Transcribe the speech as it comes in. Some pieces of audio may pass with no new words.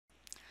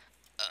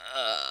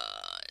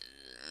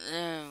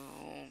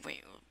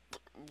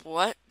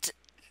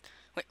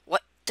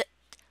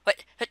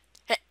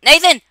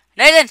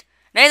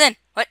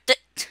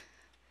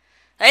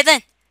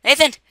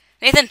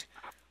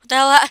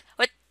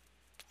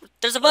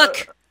There's a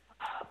book.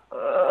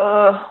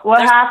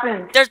 What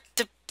happened? There's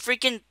the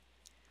freaking.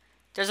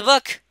 There's a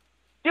book.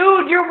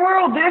 Dude, your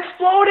world, it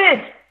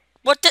exploded!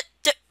 What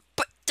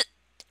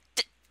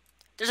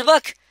there's a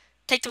book.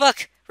 Take the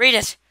book. Read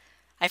it.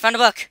 I found a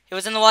book. It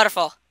was in the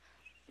waterfall.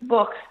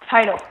 Book,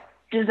 title,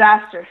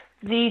 Disaster,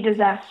 The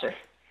Disaster.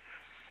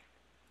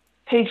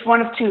 Page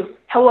 1 of 2.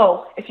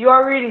 Hello, if you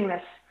are reading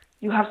this,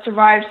 you have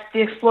survived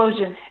the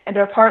explosion and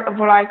are part of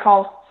what I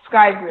call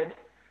SkyGrid.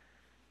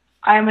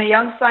 I am a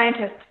young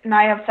scientist, and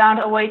I have found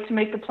a way to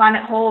make the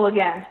planet whole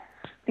again.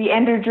 The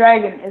Ender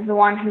Dragon is the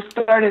one who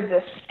started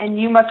this, and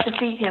you must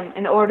defeat him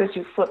in order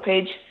to, flip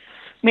page,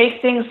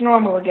 make things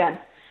normal again.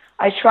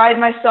 I tried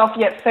myself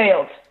yet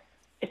failed.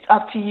 It's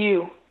up to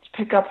you to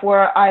pick up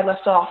where I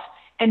left off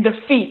and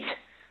defeat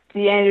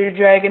the Ender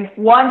Dragon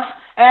once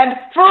and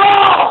for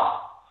all!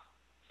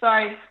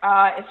 Sorry,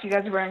 if you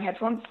guys are wearing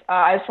headphones,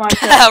 I just wanted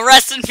to...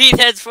 Rest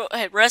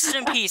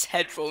in peace,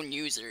 headphone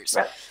users.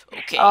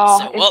 Okay,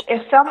 so... Well...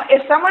 If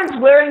someone's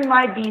wearing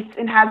my beats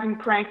and has been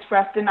pranked,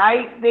 Preston,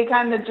 they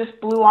kind of just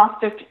blew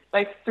off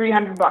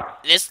 $300.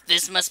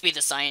 This must be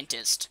the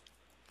scientist.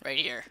 Right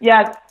here.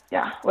 Yeah,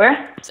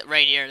 where?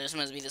 Right here, this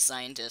must be the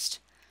scientist.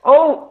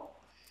 Oh!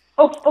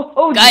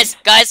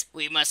 Guys,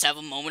 we must have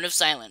a moment of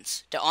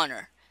silence to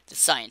honor the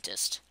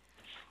scientist.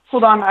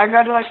 Hold on, I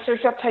gotta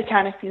search up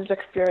Titanic music.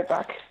 Be right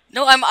back.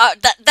 No,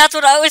 that's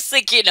what I was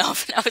thinking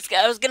of. I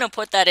was gonna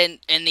put that in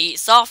the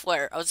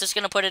software. I was just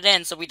gonna put it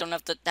in so we don't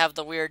have to have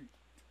the weird.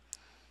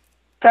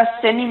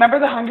 Preston, you remember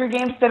the Hunger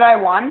Games that I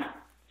won?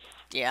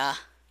 Yeah.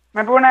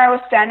 Remember when I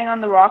was standing on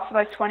the rock for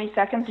like 20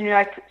 seconds and you're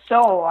like,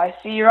 so, I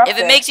see you're up there.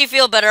 If it makes you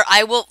feel better,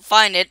 I will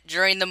find it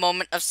during the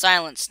moment of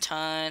silence.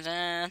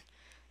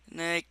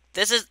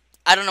 This is,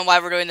 I don't know why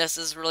we're doing this.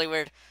 This is really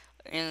weird.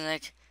 And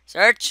like,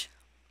 search.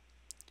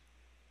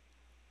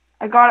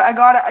 I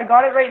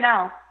got it right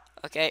now.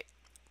 Okay.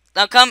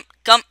 Now come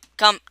to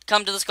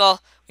the skull.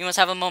 We must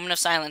have a moment of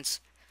silence.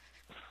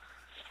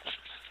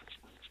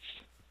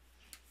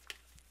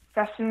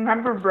 Preston,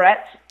 remember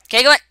Brett?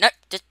 Okay, go ahead. No,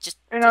 just.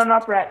 No,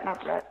 not Brett.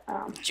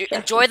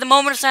 Enjoy the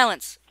moment of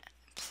silence.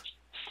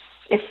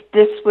 If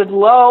this would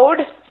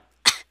load.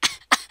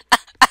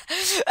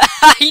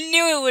 I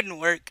knew it wouldn't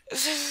work.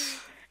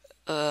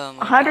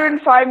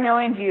 105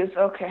 million views.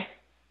 Okay.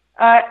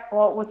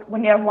 Well,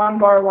 when you have 1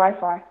 bar of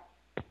Wi-Fi.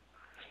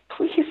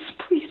 Please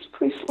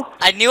load.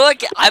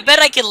 I bet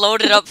I can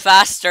load it up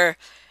faster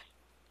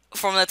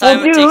from the time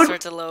it takes for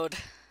it to load.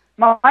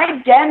 My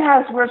den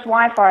has worse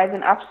Wi-Fi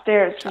than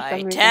upstairs for some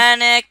reason.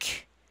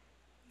 Titanic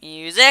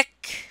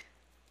music.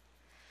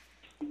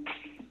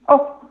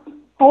 Oh,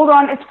 hold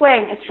on, it's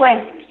playing. It's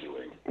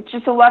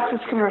just a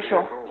Lexus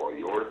commercial.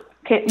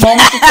 Okay,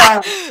 moment of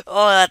silence.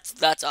 Oh,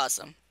 that's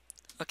awesome.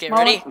 Okay,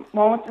 ready?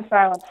 Moment of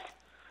silence.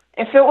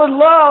 If it would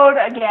load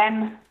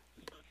again.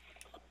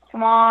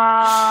 Come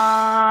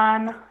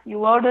on. You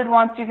loaded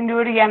once, you can do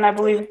it again, I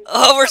believe.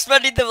 Oh, we're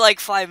spending them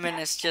like 5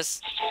 minutes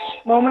just...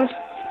 Moment.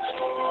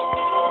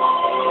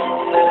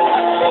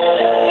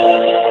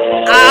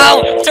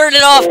 Ow! Turn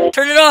it off!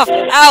 Turn it off!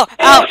 Ow!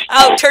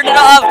 Turn it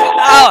off!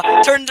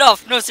 Ow! Turn it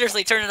off! No,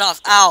 seriously, turn it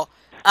off. Ow!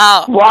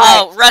 Why?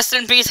 Ow! Rest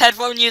in peace,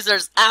 headphone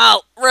users.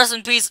 Ow! Rest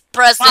in peace,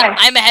 Preston. Why?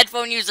 I'm a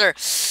headphone user.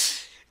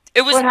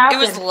 It was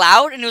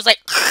loud and it was like...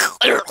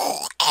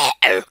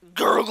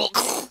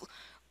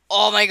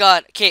 Oh my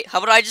god. Okay, how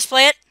about I just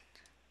play it?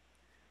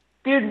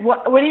 Dude,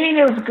 what do you mean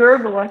it was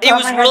gurgle? It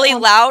was really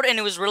loud and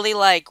it was really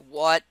like,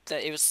 what?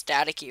 It was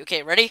staticky.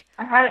 Okay, ready?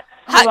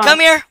 Come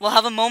here. We'll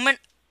have a moment.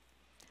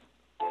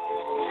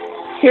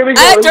 Here we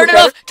go. Turn it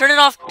off. Turn it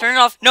off. Turn it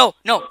off. No.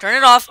 Turn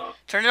it off.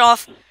 Turn it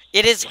off.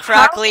 It is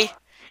crackly.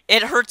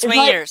 It hurts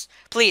my ears.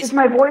 Please. Is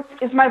my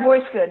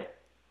voice good?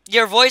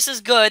 Your voice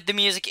is good. The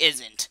music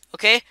isn't.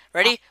 Okay?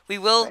 Ready? We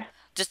will...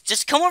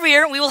 Just come over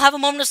here and we will have a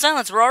moment of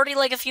silence. We're already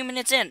like a few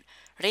minutes in.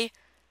 Ready?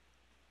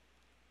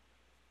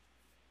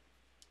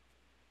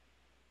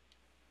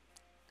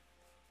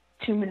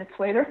 Two minutes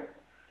later.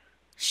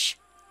 Shh.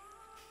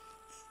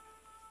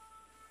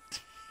 I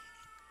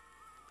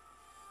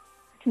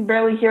can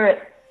barely hear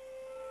it.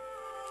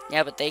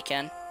 Yeah, but they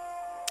can.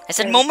 I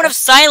said moment of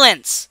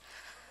silence!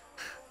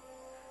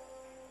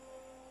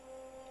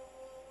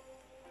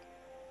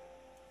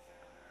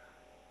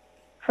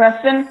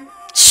 Preston?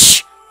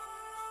 Shh!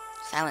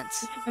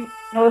 Silence.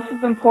 This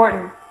is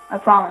important. I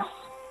promise.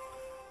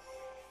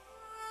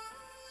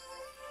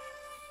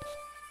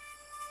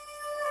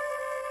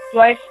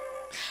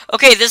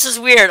 Okay, this is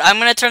weird. I'm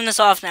gonna turn this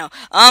off now.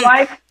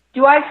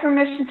 Do I have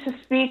permission to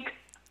speak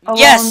alone?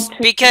 Yes,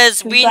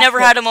 because we never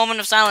had a moment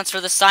of silence for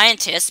the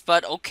scientist,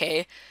 but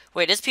okay.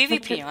 Wait, is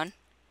PvP on?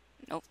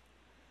 Nope.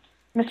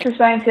 Mr.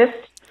 Scientist,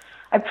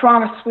 I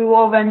promise we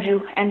will avenge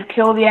you and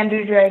kill the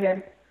Ender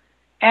Dragon.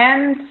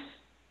 And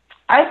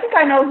I think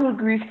I know who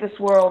griefed this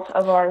world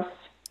of ours.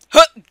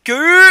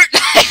 Good.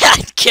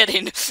 I'm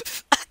kidding.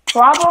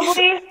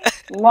 Probably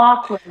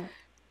Lachlan.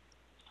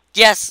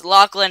 Yes,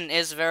 Lachlan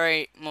is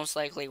very most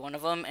likely one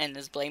of them and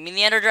is blaming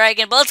the Ender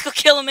Dragon, but let's go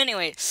kill him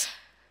anyway.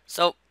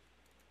 So,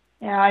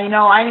 Yeah, you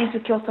know, I need to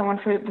kill someone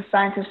for the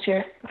scientist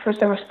here.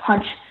 First I must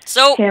punch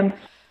So, him.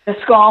 The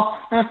skull.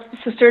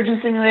 It's a surgeon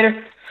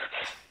simulator.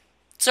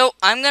 so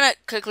I'm gonna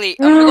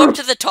go up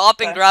to the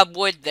top and grab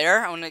wood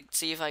there. I wanna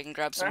see if I can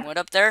grab some wood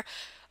up there.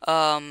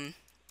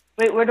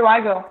 Wait, where do I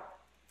go?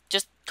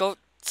 Just go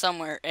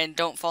somewhere and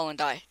don't fall and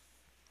die.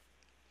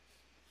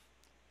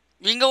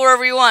 You can go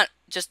wherever you want.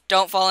 Just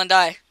don't fall and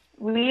die.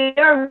 We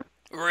are.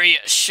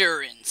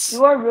 Reassurance.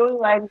 You are really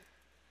laggy.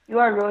 You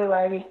are really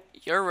laggy.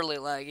 You're really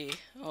laggy.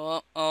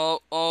 Oh.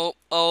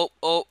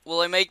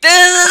 Will I make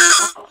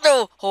this?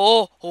 No.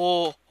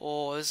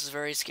 Oh. This is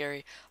very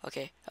scary.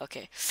 Okay.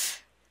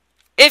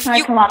 If Can I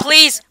you come up?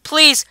 please.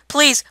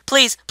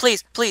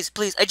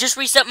 I just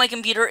reset my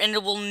computer and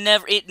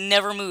it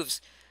never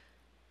moves.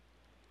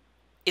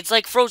 It's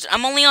like frozen.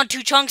 I'm only on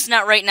 2 chunks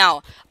right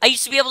now. I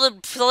used to be able to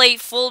play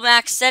full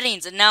max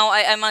settings, and now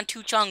I'm on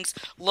 2 chunks,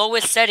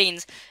 lowest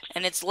settings,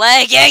 and it's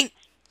lagging.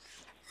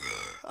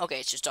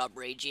 Okay, it should stop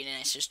raging, and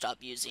I should stop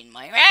using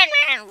my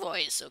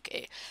voice.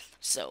 Okay,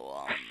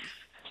 so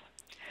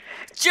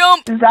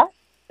jump. Is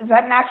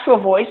that an actual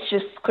voice?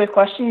 Just a quick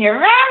question. Your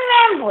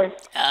voice.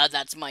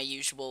 That's my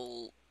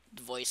usual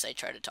voice I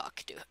try to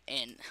talk to.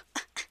 And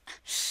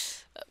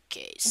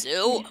okay,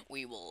 so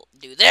we will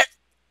do that.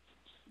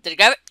 Did I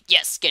grab it?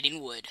 Yes,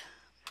 getting wood.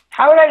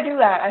 How would I do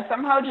that? I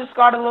somehow just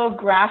got a little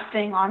graph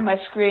thing on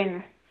my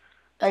screen,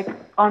 like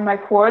on my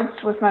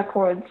cords with my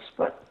cords,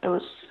 but it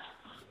was.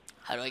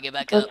 How do I get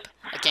back up?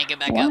 I can't get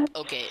back up.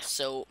 Okay,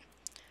 so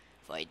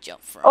if I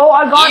jump from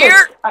I got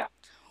here. it.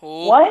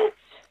 What?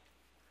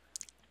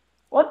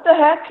 What the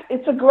heck?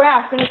 It's a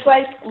graph and it's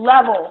like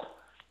level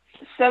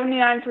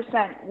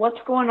 79%.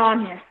 What's going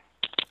on here?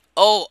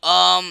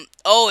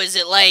 Is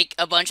it like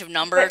a bunch of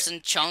numbers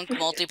and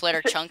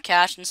multiplayer chunk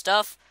cache and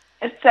stuff?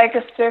 It's like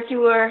a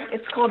circular,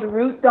 it's called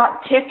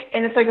root.tick,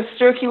 and it's like a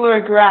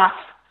circular graph.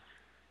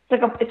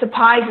 It's a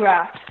pie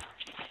graph.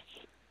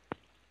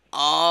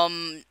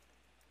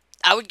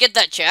 I would get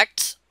that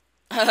checked.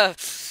 No,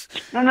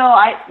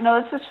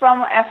 this is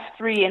from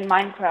F3 in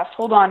Minecraft.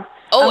 Hold on.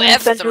 Oh,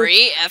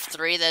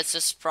 F3, that's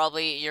just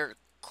probably your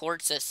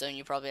chord system.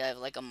 You probably have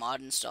like a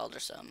mod installed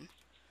or something.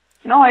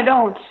 No, I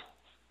don't.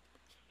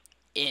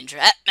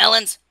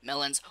 Melons,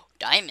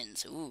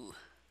 diamonds, ooh.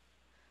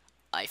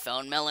 I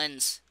found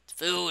melons.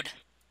 Food.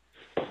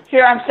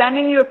 Here, I'm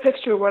sending you a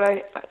picture of what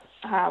I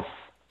have.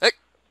 I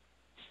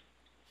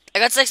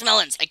got 6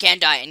 melons. I can't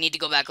die. I need to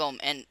go back home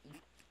and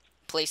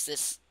place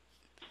this.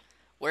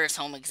 Where's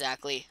home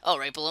exactly? Oh,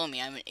 right below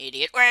me. I'm an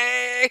idiot.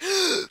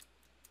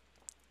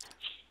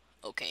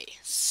 Okay,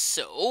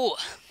 so.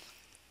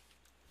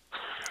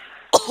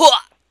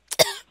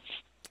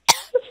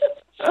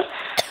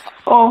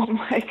 Oh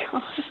my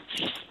god.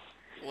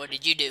 What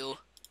did you do?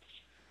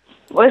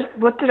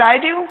 What did I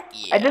do?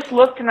 Yeah. I just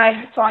looked and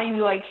I saw you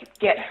like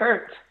get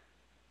hurt.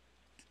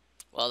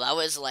 Well, that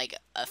was like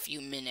a few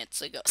minutes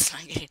ago.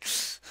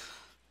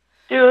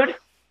 Dude,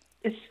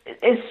 is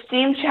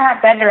Steam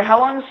chat better? How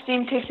long does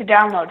Steam take to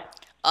download?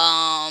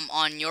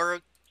 On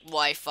your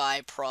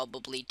Wi-Fi,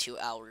 probably 2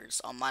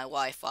 hours. On my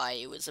Wi-Fi,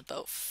 it was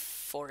about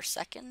 4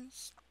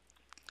 seconds.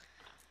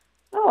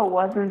 No, it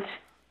wasn't.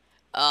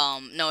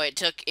 No,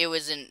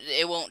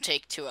 it won't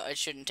take 2 hours. It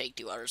shouldn't take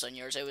 2 hours on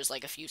yours. It was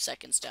like a few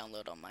seconds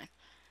download on mine.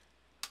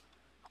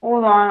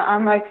 Hold on,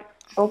 I'm like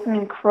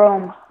opening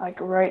Chrome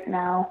like right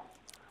now.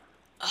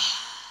 We're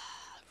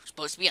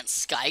supposed to be on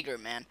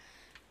SkyGrid, man.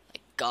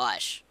 Like,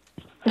 gosh.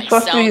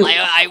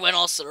 I went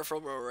all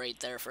surfer bro right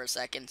there for a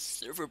second.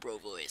 Surfer bro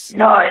voice.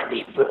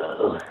 Gnarly,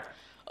 bro.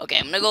 Okay,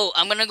 I'm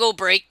gonna go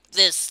break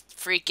this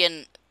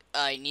freaking.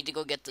 I need to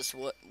go get this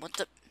wood. What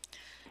the?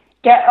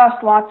 Get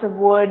us lots of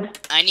wood.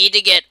 I need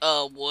to get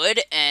wood,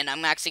 and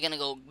I'm actually gonna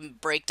go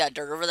break that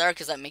dirt over there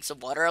because that makes a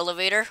water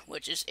elevator,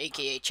 which is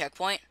AKA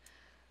checkpoint.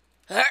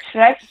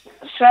 Should I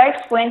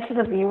explain to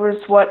the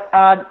viewers what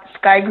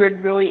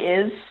SkyGrid really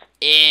is?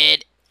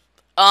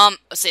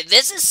 Say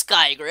this is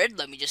SkyGrid.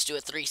 Let me just do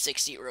a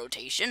 360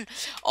 rotation.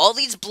 All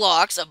these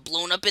blocks are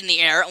blown up in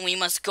the air, and we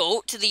must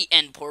go to the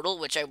end portal,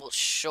 which I will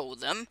show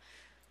them.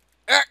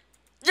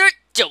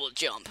 Double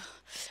jump,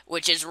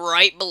 which is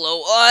right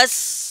below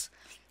us.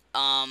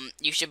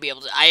 You should be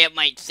able to. I have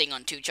my thing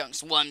on 2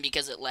 chunks. 1,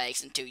 because it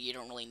lags, and 2, you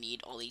don't really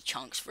need all these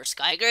chunks for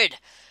SkyGrid.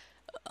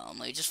 Let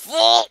me just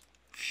fall.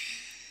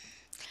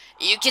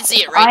 You can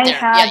see it right there.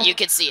 Yeah, you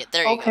can see it.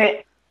 There you go.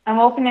 Okay, I'm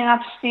opening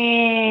up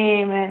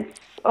Steam and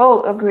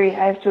agree.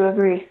 I have to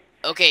agree.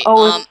 Okay.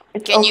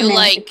 It's can you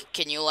opening.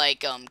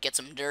 get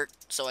some dirt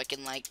so I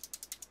can like?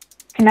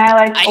 Can I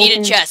like? I need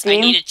a chest. Steam?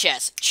 I need a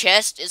chest.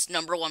 Chest is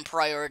 #1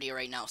 priority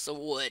right now. So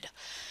wood,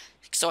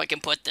 so I can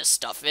put this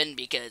stuff in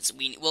because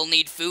we will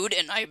need food,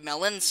 and I have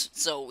melons,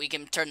 so we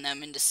can turn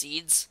them into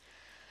seeds.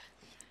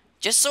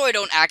 Just so I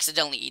don't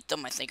accidentally eat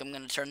them, I think I'm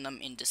gonna turn them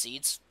into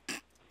seeds.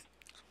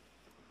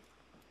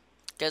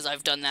 Because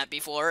I've done that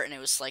before, and it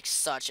was like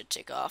such a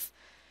tick off.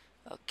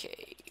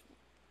 Okay.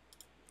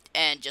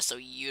 And just so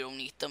you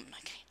don't eat them.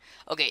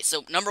 Okay,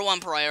 so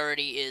 #1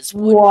 priority is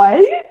wood.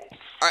 What?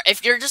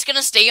 if you're just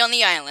gonna stay on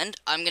the island,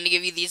 I'm gonna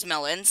give you these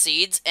melon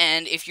seeds,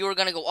 and if you are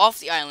gonna go off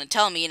the island,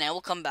 tell me, and I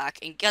will come back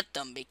and get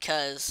them,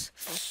 because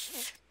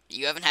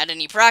you haven't had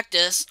any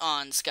practice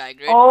on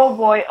SkyGrid. Oh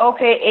boy.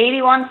 Okay,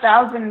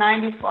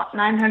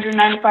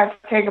 81,995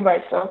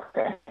 gigabytes.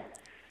 Okay.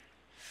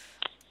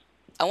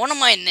 I want to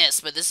mine this,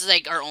 but this is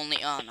like our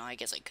only. Oh no, I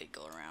guess I could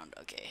go around.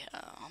 Okay,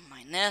 I'll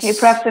mine this. Hey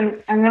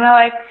Preston, I'm gonna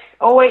like.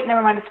 Oh wait,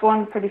 never mind. It's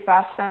going pretty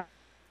fast.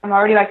 I'm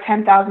already like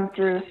 10,000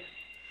 through.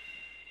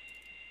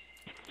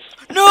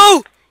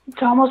 No!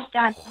 It's almost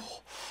done.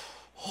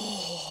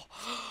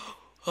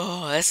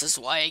 Oh, this is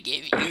why I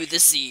gave you the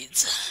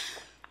seeds.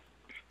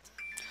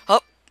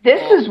 Oh.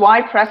 This is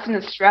why Preston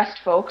is stressed,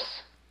 folks.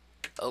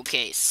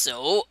 Okay,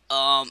 so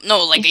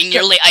no, like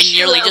I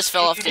nearly just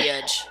fell off the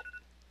edge.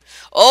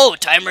 Oh,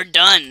 timer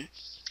done.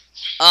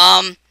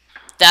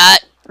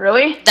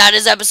 Really? That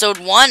is episode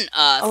 1.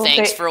 Okay.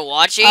 Thanks for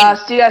watching.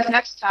 See you guys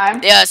next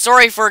time. Yeah,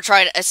 sorry for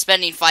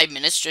spending 5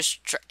 minutes just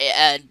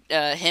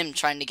him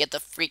trying to get the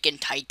freaking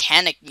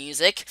Titanic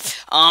music.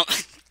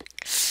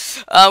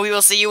 We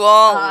will see you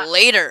all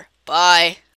later. Bye.